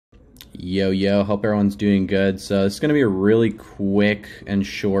Yo, yo, hope everyone's doing good. So it's going to be a really quick and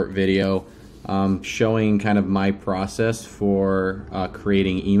short video showing kind of my process for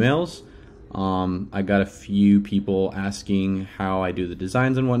creating emails. I got a few people asking how I do the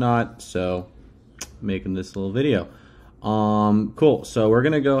designs and whatnot, so making this little video. Cool. So we're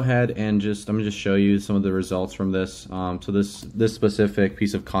going to go ahead and I'm going to just show you some of the results from this. So this specific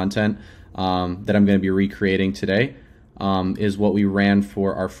piece of content that I'm going to be recreating today is what we ran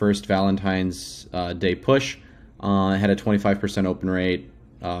for our first Valentine's Day push. It had a 25% open rate,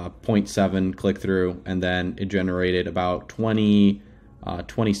 0.7 click-through, and then it generated about 20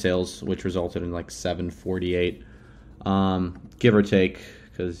 sales, which resulted in like 748, give or take,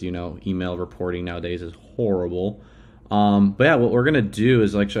 because, you know, email reporting nowadays is horrible. But yeah, what we're going to do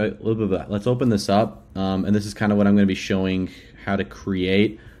is actually a little bit of that. Let's open this up, and this is kind of what I'm going to be showing how to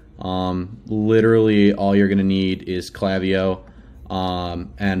create. Literally all you're gonna need is Klaviyo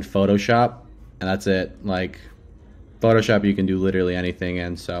and Photoshop, and that's it. Like Photoshop, you can do literally anything.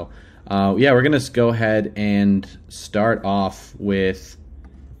 And so yeah, we're gonna go ahead and start off with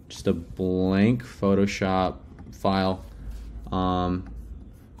just a blank Photoshop file. I'm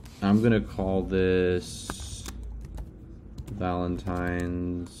gonna call this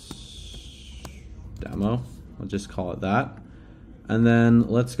Valentine's demo. I'll just call it that. And then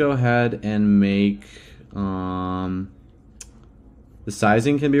let's go ahead and make, the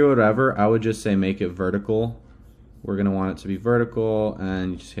sizing can be whatever. I would just say make it vertical. We're going to want it to be vertical,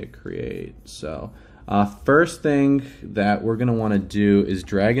 and you just hit create. So first thing that we're going to want to do is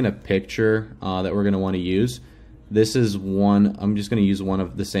drag in a picture that we're going to want to use. This is one, I'm just going to use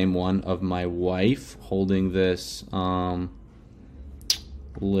the same one of my wife holding this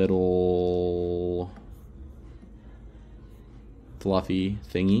little fluffy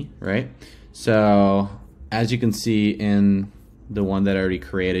thingy, right? So as you can see in the one that I already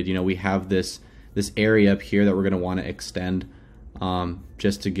created, you know, we have this area up here that we're going to want to extend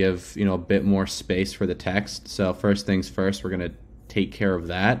just to give, you know, a bit more space for the text. So first things first, we're going to take care of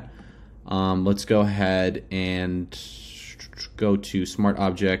that. Let's go ahead and go to Smart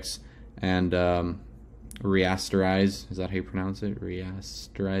Objects and rasterize. Is that how you pronounce it?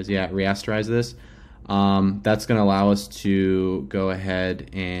 Rasterize. Yeah, rasterize this. That's going to allow us to go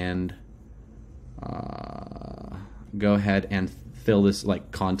ahead and fill this,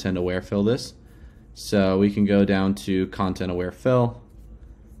 like content aware fill this. So we can go down to content aware fill,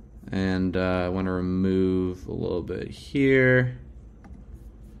 and I want to remove a little bit here,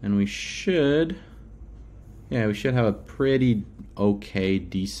 and we should have a pretty okay,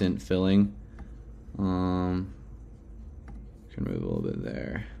 decent filling. Can move a little bit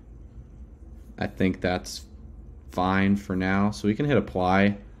there. I think that's fine for now. So we can hit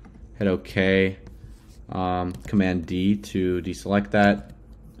apply, hit OK, Command D to deselect that,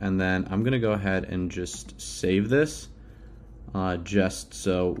 and then I'm gonna go ahead and just save this just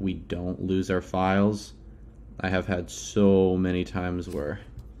so we don't lose our files. I have had so many times where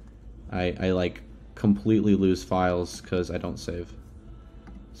I like completely lose files because I don't save.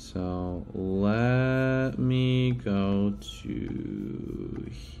 So let me go to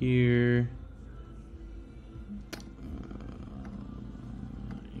here.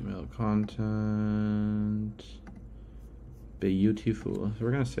 Email content, beautiful. So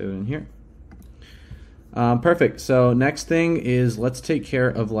we're gonna save it in here. Perfect. So next thing is let's take care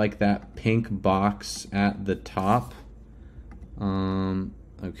of like that pink box at the top.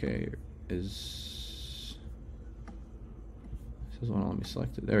 Okay, this one, let me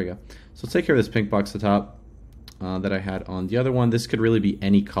select it. There we go. So let's take care of this pink box at the top that I had on the other one. This could really be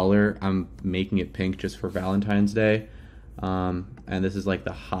any color. I'm making it pink just for Valentine's Day. And this is like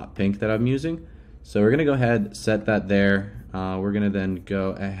the hot pink that I'm using. So we're gonna go ahead, set that there. We're gonna then go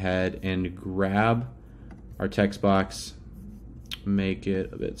ahead and grab our text box, make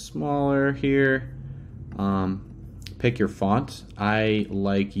it a bit smaller here. Pick your font. I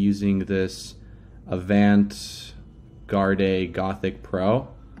like using this Avant Garde Gothic Pro.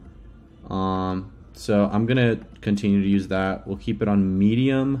 So I'm gonna continue to use that. We'll keep it on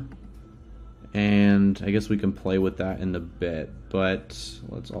medium, and I guess we can play with that in a bit, but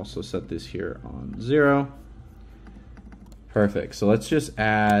let's also set this here on 0. Perfect. So let's just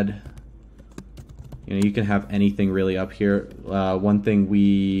add, you know, you can have anything really up here. One thing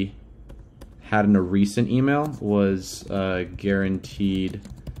we had in a recent email was guaranteed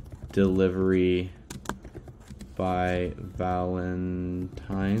delivery by Valentines.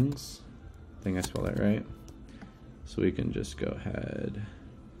 I think I spelled that right. So we can just go ahead,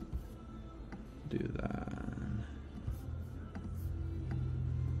 do that.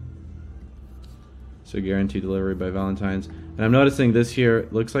 So guaranteed delivery by Valentines. And I'm noticing this here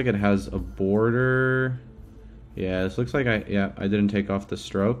looks like it has a border. Yeah, this looks like I didn't take off the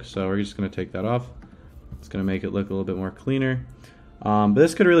stroke, so we're just gonna take that off. It's gonna make it look a little bit more cleaner. But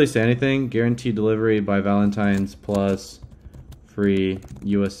this could really say anything. Guaranteed delivery by Valentines plus free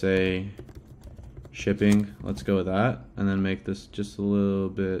USA shipping. Let's go with that, and then make this just a little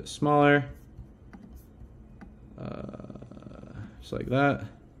bit smaller, just like that.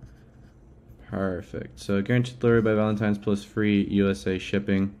 Perfect. So guaranteed delivery by Valentines plus free USA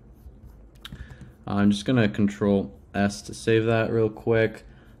shipping. I'm just gonna Control S to save that real quick.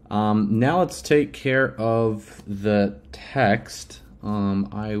 Now let's take care of the text.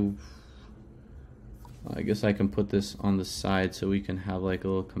 I guess I can put this on the side so we can have like a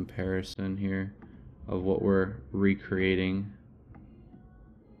little comparison here of what we're recreating.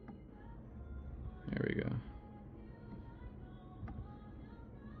 There we go.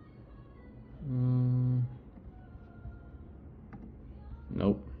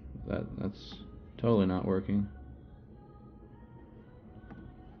 Nope, that's totally not working.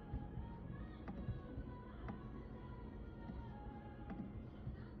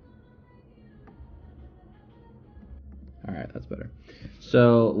 All right, that's better.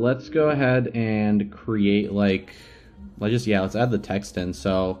 So let's go ahead and create like, let's add the text in.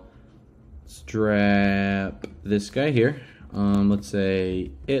 So let's drop this guy here. Let's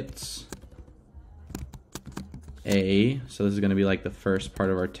say it's A. So this is going to be like the first part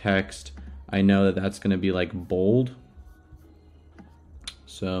of our text. I know that that's going to be like bold.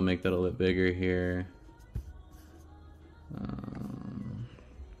 So make that a little bit bigger here.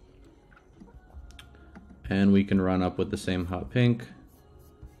 And we can run up with the same hot pink.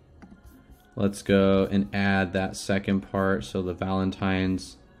 Let's go and add that second part. So the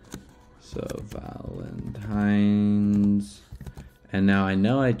Valentines. So Valentines. And now I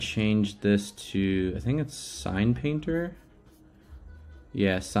know I changed this to, I think it's Sign Painter.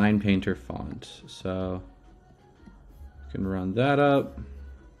 Yeah, Sign Painter font. So you can run that up.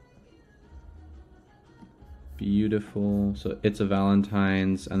 Beautiful. So it's a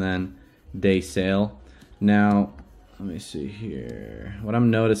Valentines, and then day sale. Now, let me see here. What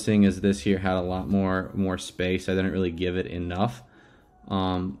I'm noticing is this here had a lot more space. I didn't really give it enough.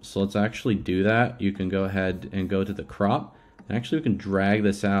 So let's actually do that. You can go ahead and go to the crop. And actually, we can drag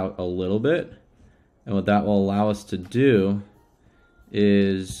this out a little bit. And what that will allow us to do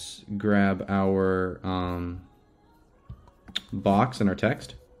is grab our box and our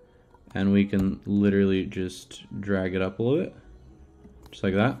text. And we can literally just drag it up a little bit. Just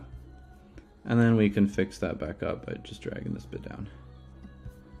like that. And then we can fix that back up by just dragging this bit down.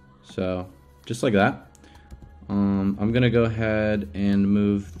 So just like that. I'm gonna go ahead and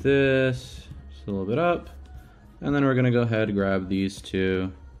move this just a little bit up, and then we're gonna go ahead and grab these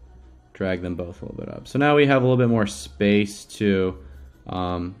two, drag them both a little bit up. So now we have a little bit more space to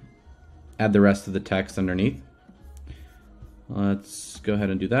add the rest of the text underneath. Let's go ahead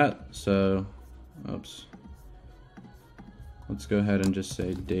and do that. So, oops. Let's go ahead and just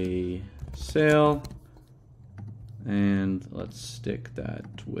say day sale, and let's stick that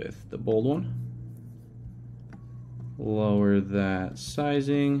with the bold one. Lower that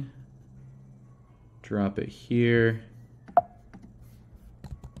sizing, drop it here.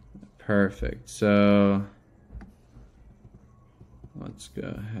 Perfect. So let's go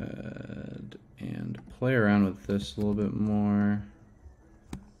ahead and play around with this a little bit more.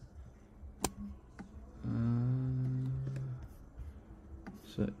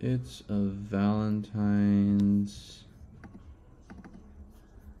 So it's a Valentine's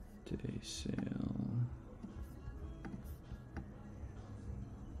day sale.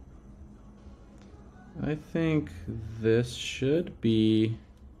 I think this should be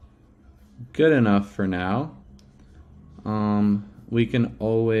good enough for now. We can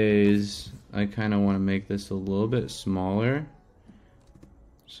always, I kind of want to make this a little bit smaller,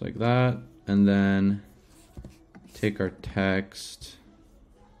 just like that, and then take our text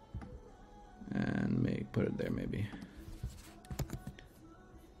and put it there maybe,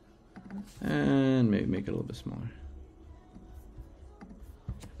 and maybe make it a little bit smaller.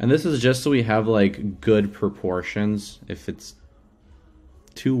 And this is just so we have like good proportions. If it's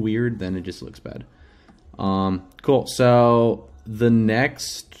too weird, then it just looks bad. Cool. So the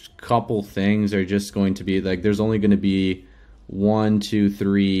next couple things are just going to be like, there's only going to be 1, 2,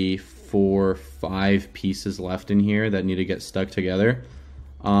 3, 4, 5 pieces left in here that need to get stuck together.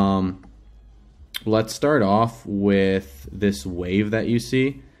 Let's start off with this wave that you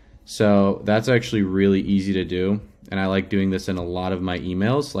see. So that's actually really easy to do. And I like doing this in a lot of my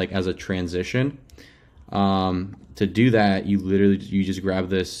emails, like as a transition. To do that, you just grab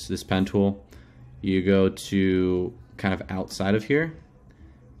this pen tool. You go to kind of outside of here.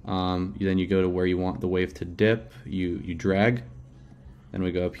 Then you go to where you want the wave to dip, you drag, then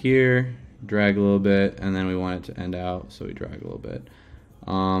we go up here, drag a little bit, and then we want it to end out, so we drag a little bit.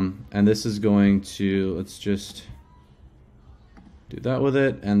 And this is going to, let's just do that with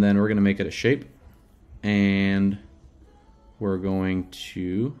it, and then we're going to make it a shape, and we're going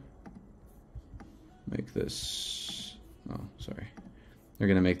to make this, oh, sorry. We're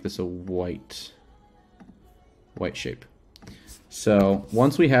going to make this a white shape. So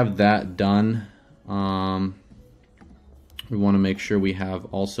once we have that done, we want to make sure we have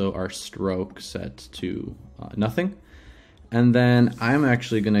also our stroke set to nothing. And then I'm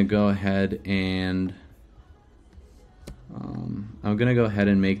actually going to go ahead and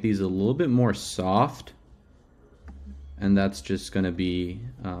make these a little bit more soft. And that's just going to be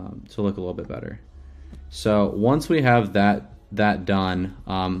to look a little bit better. So once we have that done,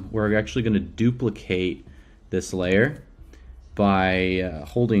 we're actually going to duplicate this layer by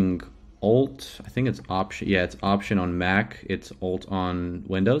holding Alt, I think it's Option, yeah, it's Option on Mac, it's Alt on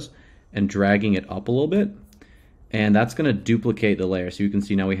Windows, and dragging it up a little bit. And that's going to duplicate the layer. So you can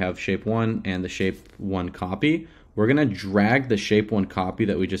see now we have shape 1 and the shape 1 copy. We're going to drag the shape 1 copy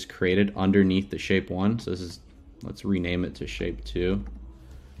that we just created underneath the shape 1. So this is, let's rename it to shape 2.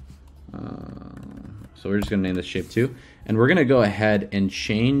 So we're just going to name this shape 2. And we're going to go ahead and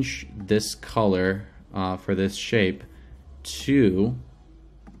change this color for this shape to,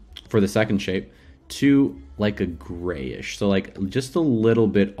 for the second shape, to like a grayish. So like just a little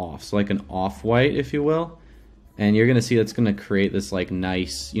bit off. So like an off-white, if you will. And you're going to see that's going to create this like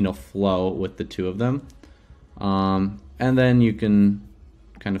nice, you know, flow with the two of them. And then you can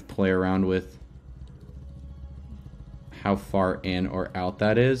kind of play around with how far in or out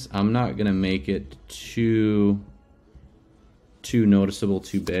that is. I'm not going to make it too noticeable,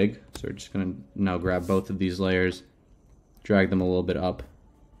 too big. So we're just going to now grab both of these layers, drag them a little bit up,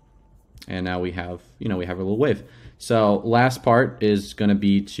 and now we have, you know, we have a little wave. So last part is going to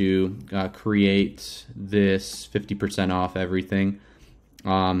be to create this 50% off everything.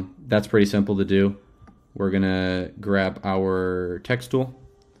 That's pretty simple to do. We're going to grab our text tool,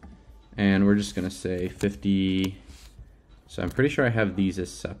 and we're just going to say 50. So I'm pretty sure I have these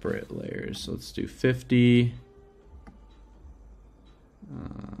as separate layers. So let's do 50.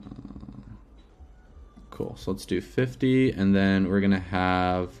 Cool. So let's do 50, and then we're going to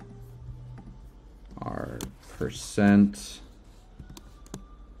have our percent.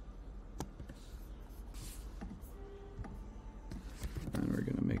 And we're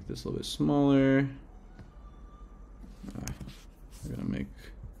going to make this a little bit smaller. We're going to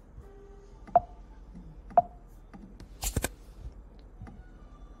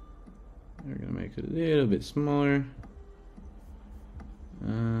make it a little bit smaller.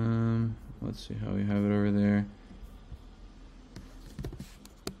 Let's see how we have it over there.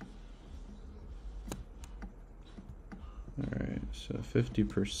 All right, so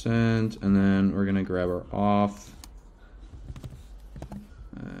 50%, and then we're gonna grab our off,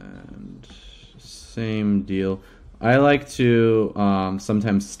 and same deal. I like to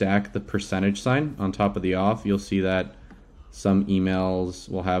sometimes stack the percentage sign on top of the off. You'll see that some emails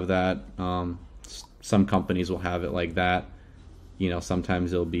will have that. Some companies will have it like that. You know,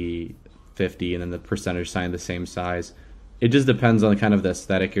 sometimes it'll be 50 and then the percentage sign the same size. It just depends on kind of the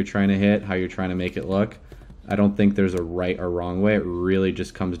aesthetic you're trying to hit, how you're trying to make it look. I don't think there's a right or wrong way. It really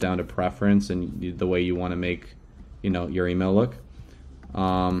just comes down to preference and the way you want to make, you know, your email look.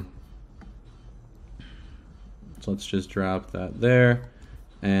 So let's just drop that there.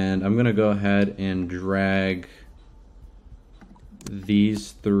 And I'm going to go ahead and drag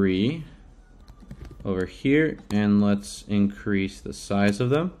these three over here, and let's increase the size of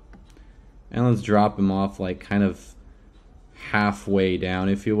them. And let's drop them off like kind of halfway down,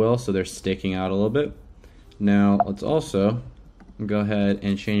 if you will, so they're sticking out a little bit. Now let's also go ahead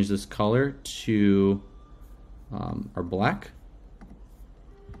and change this color to our black.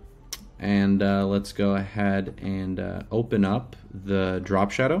 And let's go ahead and open up the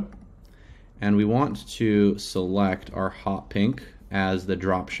drop shadow. And we want to select our hot pink as the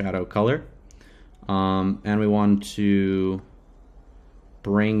drop shadow color. And we want to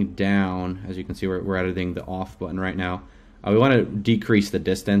bring down, as you can see, we're editing the off button right now. We want to decrease the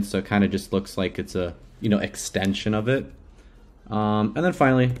distance so it kind of just looks like it's a, you know, extension of it. And then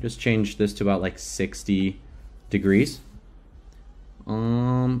finally, just change this to about like 60 degrees.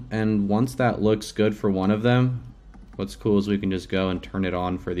 And once that looks good for one of them, what's cool is we can just go and turn it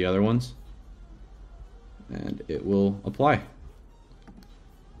on for the other ones, and it will apply.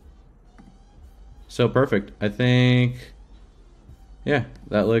 So perfect. I think yeah,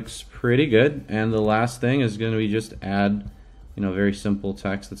 that looks pretty good. And the last thing is going to be just add, very simple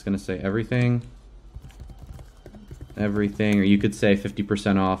text that's going to say everything, or you could say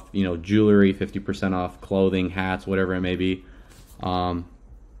 50% off, jewelry, 50% off clothing, hats, whatever it may be. I'm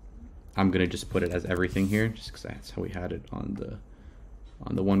going to just put it as everything here, just because that's how we had it on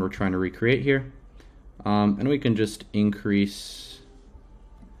the one we're trying to recreate here. And we can just increase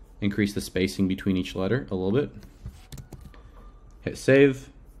the spacing between each letter a little bit. Hit save,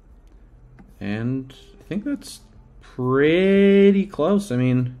 and I think that's pretty close. I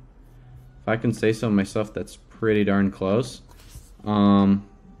mean, if I can say so myself, that's pretty darn close. One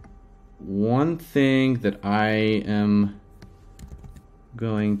thing that I am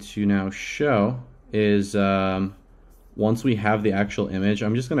going to now show is once we have the actual image,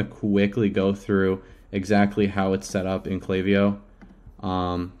 I'm just going to quickly go through exactly how it's set up in Klaviyo.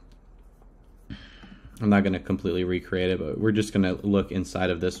 I'm not going to completely recreate it, but we're just going to look inside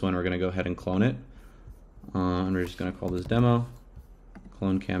of this one. We're going to go ahead and clone it. And we're just going to call this demo,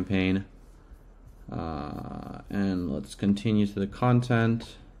 clone campaign. And let's continue to the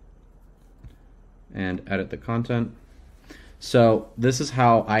content and edit the content. So this is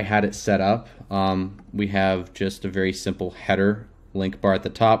how I had it set up. We have just a very simple header link bar at the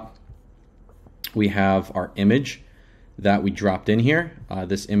top. We have our image that we dropped in here.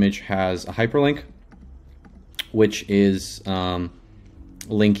 This image has a hyperlink, which is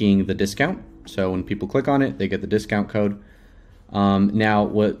linking the discount. So when people click on it, they get the discount code. Now,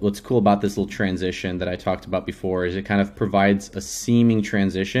 what's cool about this little transition that I talked about before is it kind of provides a seaming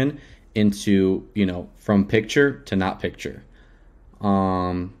transition into, from picture to not picture.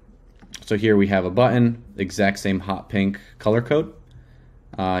 So here we have a button, exact same hot pink color code.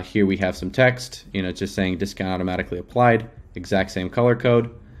 Here we have some text, it's just saying discount automatically applied, exact same color code.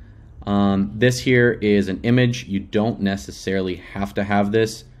 This here is an image. You don't necessarily have to have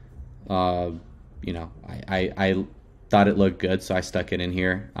this. I thought it looked good, so I stuck it in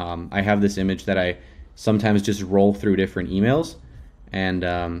here. I have this image that I sometimes just roll through different emails, and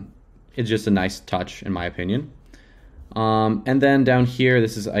it's just a nice touch in my opinion. And then down here,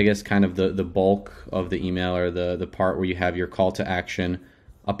 this is, I guess, kind of the bulk of the email, or the part where you have your call to action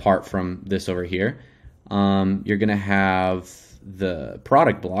apart from this over here. You're going to have the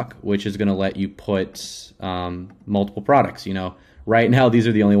product block, which is going to let you put multiple products. Right now these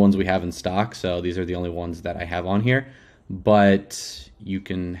are the only ones we have in stock, so these are the only ones that I have on here, but you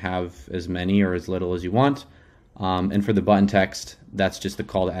can have as many or as little as you want. And for the button text, that's just the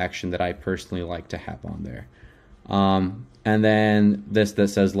call to action that I personally like to have on there. And then this that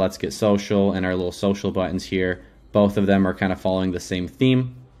says let's get social, and our little social buttons here, both of them are kind of following the same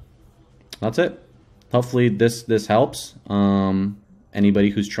theme. That's it. Hopefully this helps. Anybody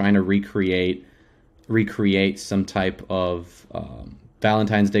who's trying to recreate some type of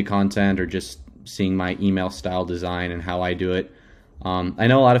Valentine's Day content, or just seeing my email style design and how I do it. I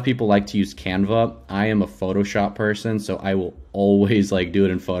know a lot of people like to use Canva. I am a Photoshop person, so I will always do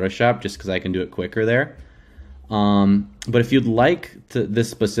it in Photoshop just because I can do it quicker there. But if you'd like this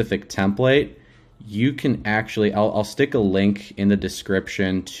specific template, you can actually, I'll stick a link in the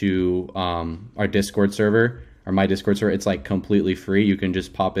description to our Discord server, or my Discord server. It's completely free. You can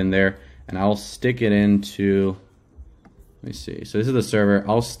just pop in there, and I'll stick it into, let me see. So this is the server.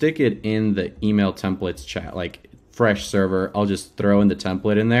 I'll stick it in the email templates chat, fresh server. I'll just throw in the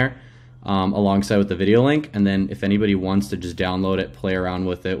template in there alongside with the video link. And then if anybody wants to just download it, play around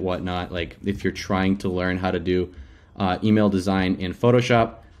with it, whatnot, if you're trying to learn how to do email design in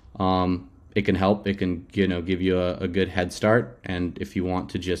Photoshop, it can help. It can, give you a good head start. And if you want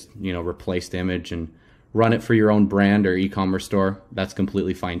to just, replace the image and run it for your own brand or e-commerce store, that's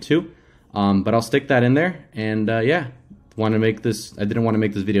completely fine too. But I'll stick that in there. And yeah, I didn't want to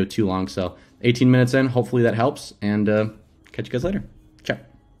make this video too long. So 18 minutes in, hopefully that helps, and catch you guys later.